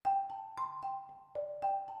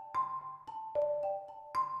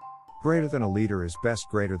Greater than a leader is best,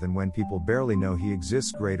 greater than when people barely know he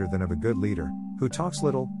exists, greater than of a good leader, who talks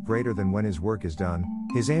little, greater than when his work is done,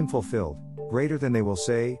 his aim fulfilled, greater than they will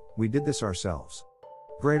say, we did this ourselves.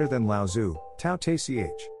 Greater than Lao Tzu, Tao Te Ch.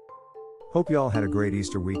 Hope y'all had a great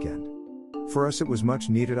Easter weekend. For us it was much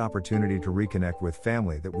needed opportunity to reconnect with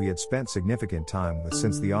family that we had spent significant time with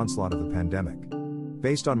since the onslaught of the pandemic.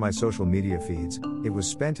 Based on my social media feeds, it was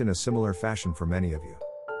spent in a similar fashion for many of you.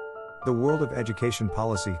 The world of education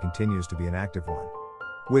policy continues to be an active one,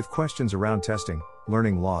 with questions around testing,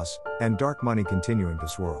 learning loss, and dark money continuing to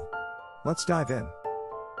swirl. Let's dive in.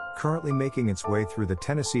 Currently making its way through the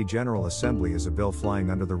Tennessee General Assembly is a bill flying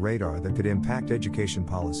under the radar that could impact education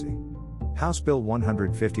policy. House Bill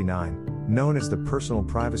 159, known as the Personal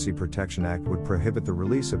Privacy Protection Act, would prohibit the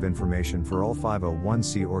release of information for all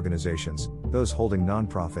 501c organizations, those holding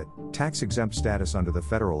nonprofit, tax-exempt status under the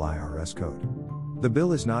federal IRS code. The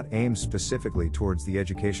bill is not aimed specifically towards the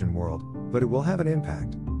education world, but it will have an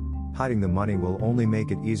impact. Hiding the money will only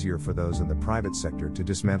make it easier for those in the private sector to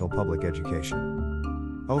dismantle public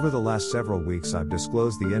education. Over the last several weeks, I've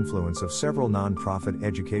disclosed the influence of several nonprofit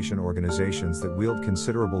education organizations that wield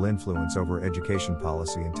considerable influence over education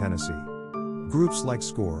policy in Tennessee. Groups like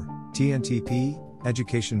SCORE, TNTP,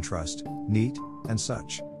 Education Trust, NEAT, and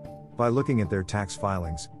such. By looking at their tax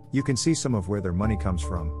filings, you can see some of where their money comes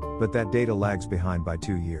from, but that data lags behind by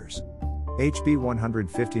 2 years. HB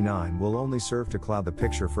 159 will only serve to cloud the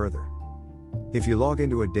picture further. If you log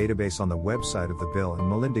into a database on the website of the Bill and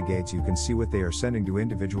Melinda Gates, you can see what they are sending to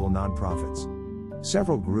individual nonprofits.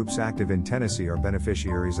 Several groups active in Tennessee are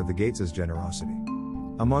beneficiaries of the Gates' generosity.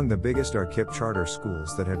 Among the biggest are KIPP charter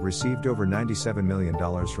schools that had received over $97 million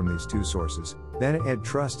from these two sources, then Ed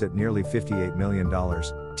Trust at nearly $58 million,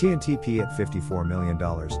 TNTP at $54 million,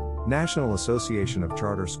 National Association of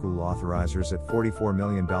Charter School Authorizers at $44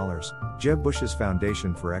 million, Jeb Bush's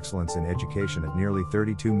Foundation for Excellence in Education at nearly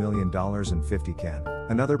 $32 million, and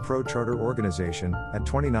 50CAN, another pro-charter organization, at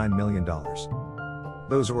 $29 million.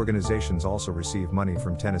 Those organizations also receive money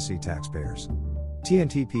from Tennessee taxpayers.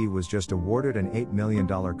 TNTP was just awarded an $8 million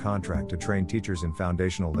contract to train teachers in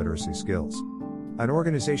foundational literacy skills, an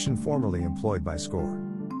organization formerly employed by SCORE.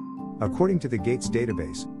 According to the Gates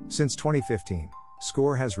database, since 2015,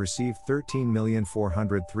 SCORE has received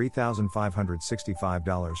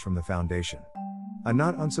 $13,403,565 from the foundation. A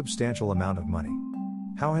not unsubstantial amount of money.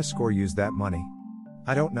 How has SCORE used that money?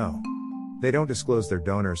 I don't know. They don't disclose their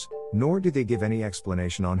donors, nor do they give any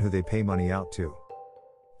explanation on who they pay money out to.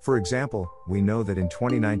 For example, we know that in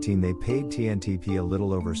 2019 they paid TNTP a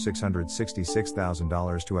little over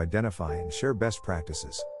 $666,000 to identify and share best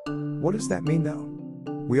practices. What does that mean though?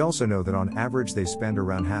 We also know that on average they spend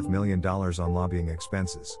around $500,000 on lobbying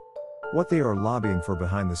expenses. What they are lobbying for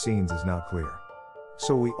behind the scenes is not clear.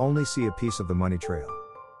 So we only see a piece of the money trail.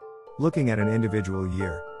 Looking at an individual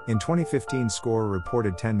year, in 2015 SCORE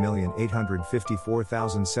reported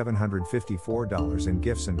 $10,854,754 in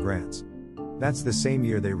gifts and grants. That's the same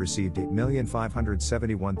year they received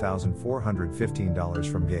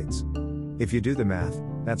 $8,571,415 from Gates. If you do the math,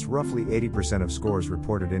 that's roughly 80% of SCORE's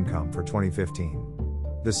reported income for 2015.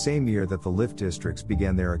 The same year that the LIFT districts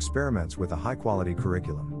began their experiments with a high-quality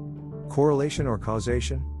curriculum. Correlation or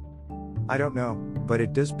causation? I don't know, but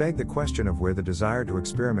it does beg the question of where the desire to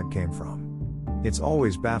experiment came from. It's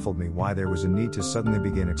always baffled me why there was a need to suddenly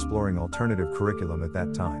begin exploring alternative curriculum at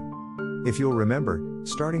that time. If you'll remember,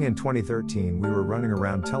 starting in 2013 we were running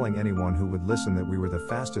around telling anyone who would listen that we were the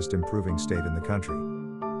fastest improving state in the country.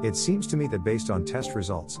 It seems to me that based on test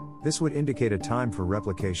results, this would indicate a time for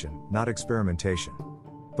replication, not experimentation.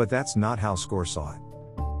 But that's not how SCORE saw it.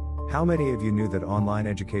 How many of you knew that online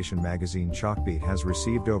education magazine Chalkbeat has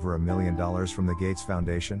received over $1 million from the Gates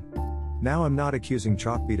Foundation? Now I'm not accusing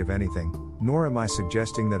Chalkbeat of anything, nor am I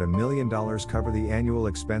suggesting that $1 million cover the annual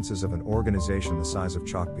expenses of an organization the size of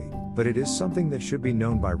Chalkbeat, but it is something that should be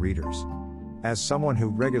known by readers. As someone who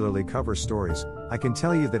regularly covers stories, I can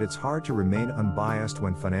tell you that it's hard to remain unbiased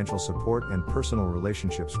when financial support and personal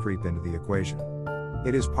relationships creep into the equation.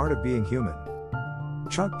 It is part of being human.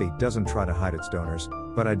 Chalkbeat doesn't try to hide its donors,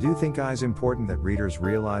 but I do think it's important that readers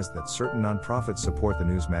realize that certain nonprofits support the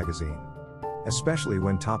news magazine, especially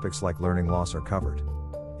when topics like learning loss are covered.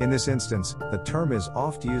 In this instance, the term is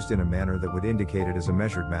oft used in a manner that would indicate it is a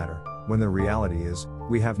measured matter, when the reality is,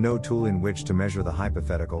 we have no tool in which to measure the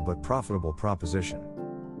hypothetical but profitable proposition.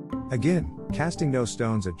 Again, casting no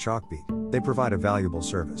stones at Chalkbeat, they provide a valuable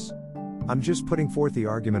service. I'm just putting forth the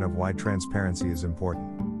argument of why transparency is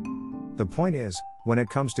important. The point is, when it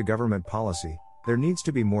comes to government policy, there needs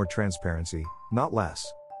to be more transparency, not less.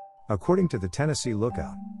 According to the Tennessee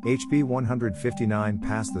Lookout, HB 159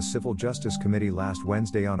 passed the Civil Justice Committee last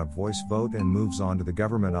Wednesday on a voice vote and moves on to the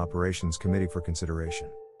Government Operations Committee for consideration.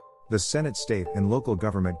 The Senate State and Local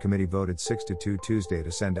Government Committee voted 6-2 Tuesday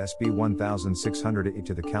to send SB 1608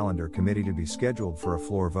 to the Calendar Committee to be scheduled for a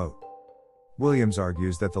floor vote. Williams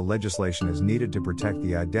argues that the legislation is needed to protect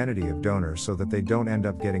the identity of donors so that they don't end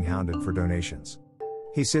up getting hounded for donations.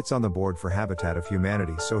 He sits on the board for Habitat of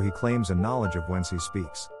Humanity, so he claims a knowledge of whence he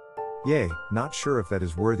speaks. Yay, not sure if that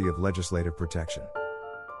is worthy of legislative protection.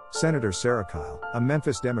 Senator Sarah Kyle, a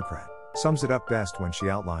Memphis Democrat, sums it up best when she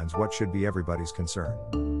outlines what should be everybody's concern.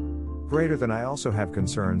 Greater than I also have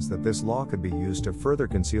concerns that this law could be used to further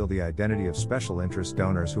conceal the identity of special interest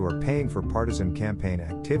donors who are paying for partisan campaign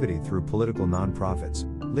activity through political nonprofits,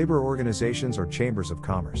 labor organizations, or chambers of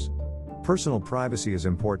commerce. Personal privacy is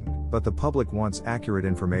important, but the public wants accurate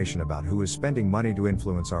information about who is spending money to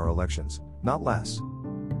influence our elections, not less.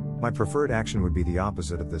 My preferred action would be the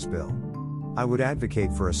opposite of this bill. I would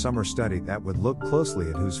advocate for a summer study that would look closely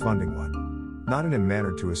at who's funding what. Not in a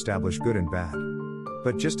manner to establish good and bad,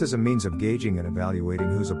 but just as a means of gauging and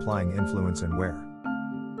evaluating who's applying influence and where.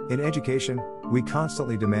 In education, we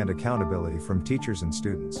constantly demand accountability from teachers and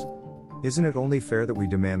students. Isn't it only fair that we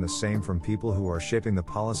demand the same from people who are shaping the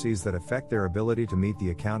policies that affect their ability to meet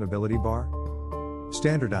the accountability bar?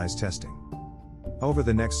 Standardized testing. Over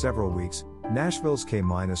the next several weeks, Nashville's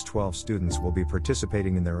K-12 students will be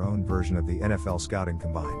participating in their own version of the NFL Scouting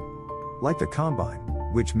Combine. Like the Combine,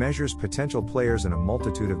 which measures potential players in a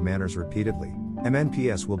multitude of manners repeatedly,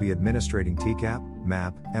 MNPS will be administering TCAP,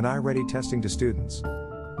 MAP, and iReady testing to students.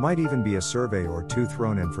 Might even be a survey or two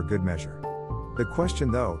thrown in for good measure. The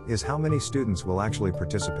question, though, is how many students will actually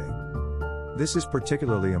participate. This is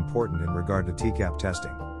particularly important in regard to TCAP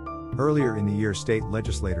testing. Earlier in the year, state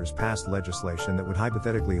legislators passed legislation that would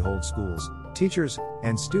hypothetically hold schools, teachers,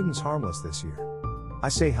 and students harmless this year. I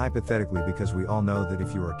say hypothetically because we all know that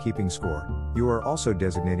if you are keeping score, you are also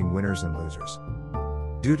designating winners and losers.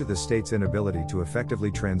 Due to the state's inability to effectively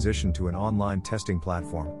transition to an online testing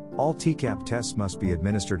platform, all TCAP tests must be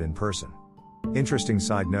administered in person. Interesting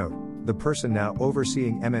side note, the person now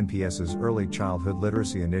overseeing MNPS's Early Childhood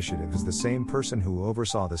Literacy Initiative is the same person who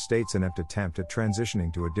oversaw the state's inept attempt at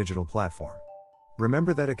transitioning to a digital platform.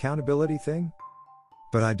 Remember that accountability thing?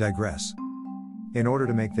 But I digress. In order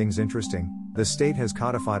to make things interesting, the state has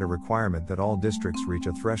codified a requirement that all districts reach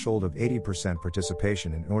a threshold of 80%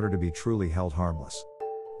 participation in order to be truly held harmless.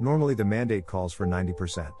 Normally the mandate calls for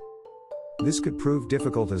 90%. This could prove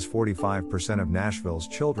difficult as 45% of Nashville's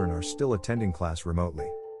children are still attending class remotely.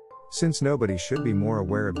 Since nobody should be more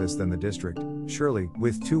aware of this than the district, surely,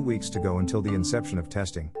 with 2 weeks to go until the inception of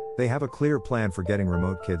testing, they have a clear plan for getting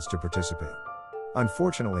remote kids to participate.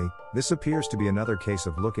 Unfortunately, this appears to be another case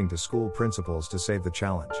of looking to school principals to save the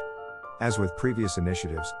challenge. As with previous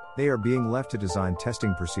initiatives, they are being left to design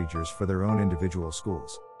testing procedures for their own individual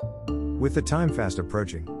schools. With the time fast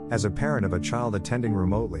approaching, as a parent of a child attending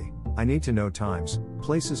remotely, I need to know times,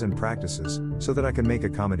 places, and practices, so that I can make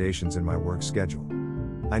accommodations in my work schedule.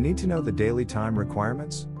 I need to know the daily time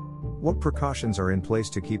requirements. What precautions are in place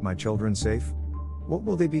to keep my children safe? What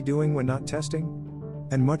will they be doing when not testing?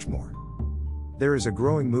 And much more. There is a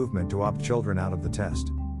growing movement to opt children out of the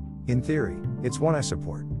test. In theory, it's one I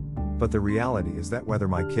support. But the reality is that whether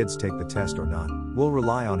my kids take the test or not, will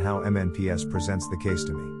rely on how MNPS presents the case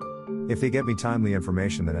to me. If they get me timely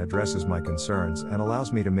information that addresses my concerns and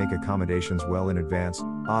allows me to make accommodations well in advance,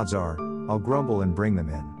 odds are, I'll grumble and bring them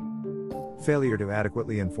in. Failure to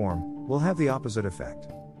adequately inform will have the opposite effect.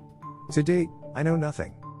 To date, I know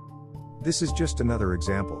nothing. This is just another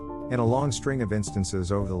example, in a long string of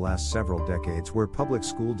instances over the last several decades where public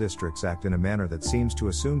school districts act in a manner that seems to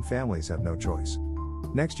assume families have no choice.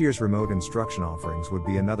 Next year's remote instruction offerings would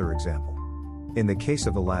be another example. In the case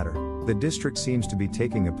of the latter, the district seems to be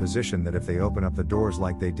taking a position that if they open up the doors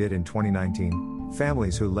like they did in 2019,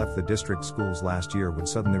 families who left the district schools last year would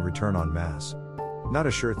suddenly return en masse. Not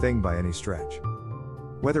a sure thing by any stretch.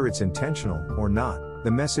 Whether it's intentional or not,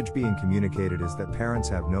 the message being communicated is that parents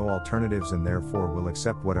have no alternatives and therefore will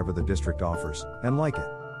accept whatever the district offers, and like it.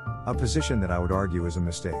 A position that I would argue is a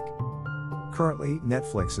mistake. Currently,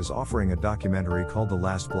 Netflix is offering a documentary called The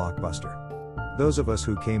Last Blockbuster. Those of us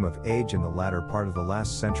who came of age in the latter part of the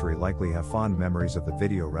last century likely have fond memories of the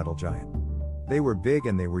video rental giant. They were big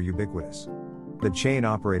and they were ubiquitous. The chain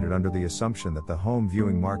operated under the assumption that the home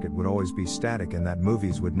viewing market would always be static and that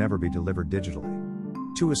movies would never be delivered digitally.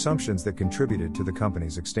 Two assumptions that contributed to the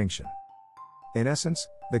company's extinction. In essence,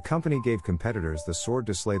 the company gave competitors the sword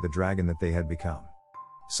to slay the dragon that they had become.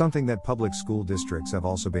 Something that public school districts have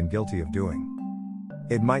also been guilty of doing.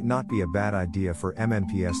 It might not be a bad idea for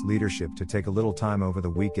MNPS leadership to take a little time over the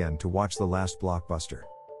weekend to watch the last blockbuster.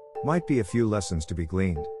 Might be a few lessons to be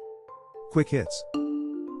gleaned. Quick hits.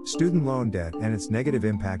 Student loan debt and its negative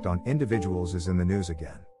impact on individuals is in the news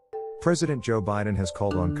again. President Joe Biden has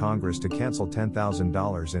called on Congress to cancel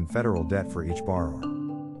 $10,000 in federal debt for each borrower.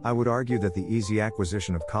 I would argue that the easy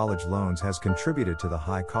acquisition of college loans has contributed to the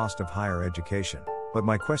high cost of higher education, but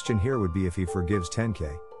my question here would be, if he forgives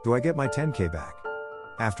 $10K, do I get my $10K back?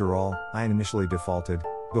 After all, I initially defaulted,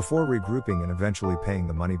 before regrouping and eventually paying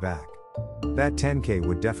the money back. That $10K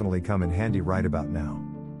would definitely come in handy right about now.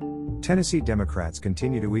 Tennessee Democrats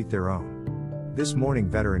continue to eat their own. This morning,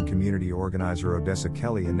 veteran community organizer Odessa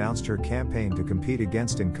Kelly announced her campaign to compete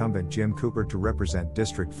against incumbent Jim Cooper to represent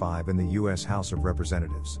District 5 in the U.S. House of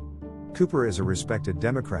Representatives. Cooper is a respected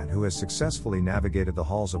Democrat who has successfully navigated the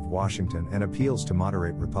halls of Washington and appeals to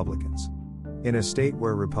moderate Republicans. In a state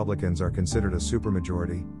where Republicans are considered a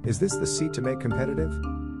supermajority, is this the seat to make competitive?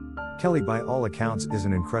 Kelly, by all accounts, is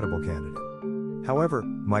an incredible candidate. However,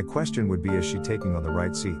 my question would be, is she taking on the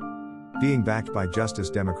right seat? Being backed by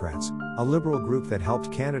Justice Democrats, a liberal group that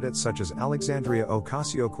helped candidates such as Alexandria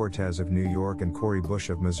Ocasio-Cortez of New York and Cori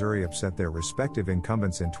Bush of Missouri upset their respective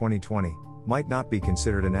incumbents in 2020, might not be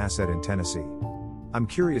considered an asset in Tennessee. I'm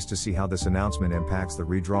curious to see how this announcement impacts the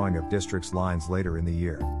redrawing of districts lines later in the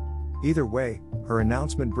year. Either way, her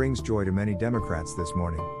announcement brings joy to many Democrats this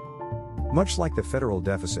morning. Much like the federal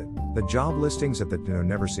deficit, the job listings at the DNO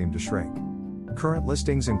never seem to shrink. Current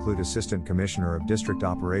listings include Assistant Commissioner of District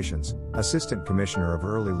Operations, Assistant Commissioner of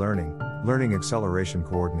Early Learning, Learning Acceleration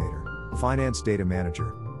Coordinator, Finance Data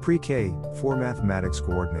Manager, Pre-K, 4 Mathematics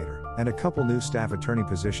Coordinator, and a couple new staff attorney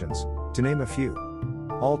positions, to name a few.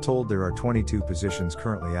 All told, there are 22 positions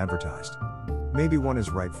currently advertised. Maybe one is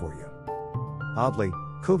right for you. Oddly,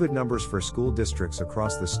 COVID numbers for school districts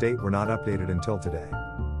across the state were not updated until today.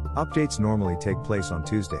 Updates normally take place on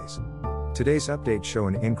Tuesdays. Today's updates show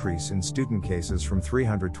an increase in student cases from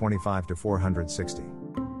 325 to 460.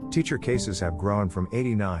 Teacher cases have grown from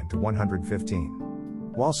 89 to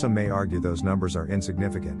 115. While some may argue those numbers are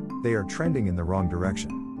insignificant, they are trending in the wrong direction.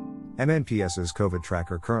 MNPS's COVID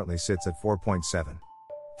tracker currently sits at 4.7.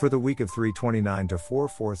 For the week of 3/29 to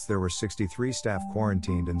 4/4, there were 63 staff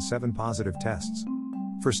quarantined and 7 positive tests.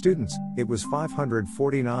 For students, it was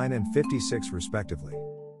 549 and 56 respectively.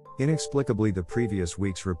 Inexplicably, the previous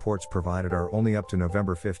week's reports provided are only up to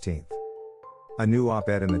November 15th. A new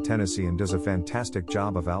op-ed in the Tennessean does a fantastic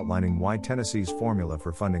job of outlining why Tennessee's formula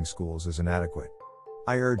for funding schools is inadequate.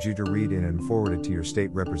 I urge you to read it and forward it to your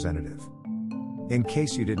state representative. In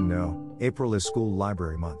case you didn't know, April is School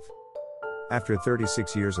Library Month. After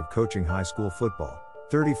 36 years of coaching high school football,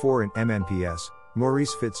 34 in MNPS,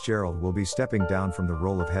 Maurice Fitzgerald will be stepping down from the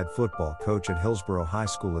role of head football coach at Hillsborough High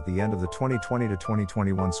School at the end of the 2020 to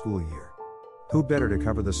 2021 school year. Who better to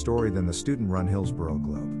cover the story than the student-run Hillsborough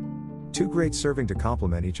Globe? Two greats serving to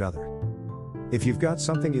complement each other. If you've got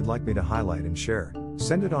something you'd like me to highlight and share,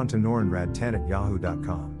 send it on to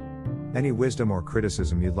norenrad10@yahoo.com. Any wisdom or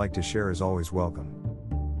criticism you'd like to share is always welcome.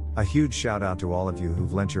 A huge shout out to all of you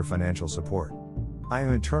who've lent your financial support. I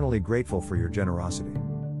am eternally grateful for your generosity.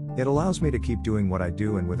 It allows me to keep doing what I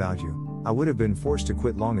do, and without you, I would have been forced to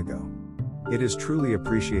quit long ago. It is truly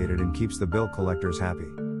appreciated and keeps the bill collectors happy.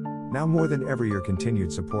 Now more than ever, your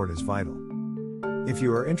continued support is vital. If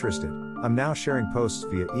you are interested, I'm now sharing posts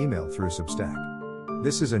via email through Substack.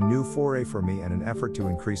 This is a new foray for me and an effort to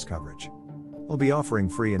increase coverage. I'll be offering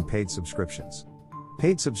free and paid subscriptions.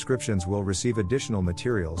 Paid subscriptions will receive additional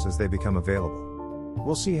materials as they become available.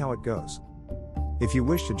 We'll see how it goes. If you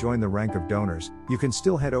wish to join the rank of donors, you can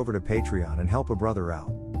still head over to Patreon and help a brother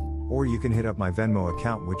out. Or you can hit up my Venmo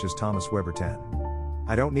account, which is ThomasWeber10.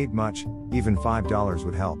 I don't need much, even $5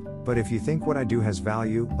 would help, but if you think what I do has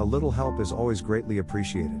value, a little help is always greatly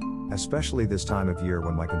appreciated, especially this time of year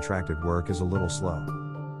when my contracted work is a little slow.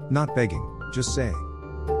 Not begging, just saying.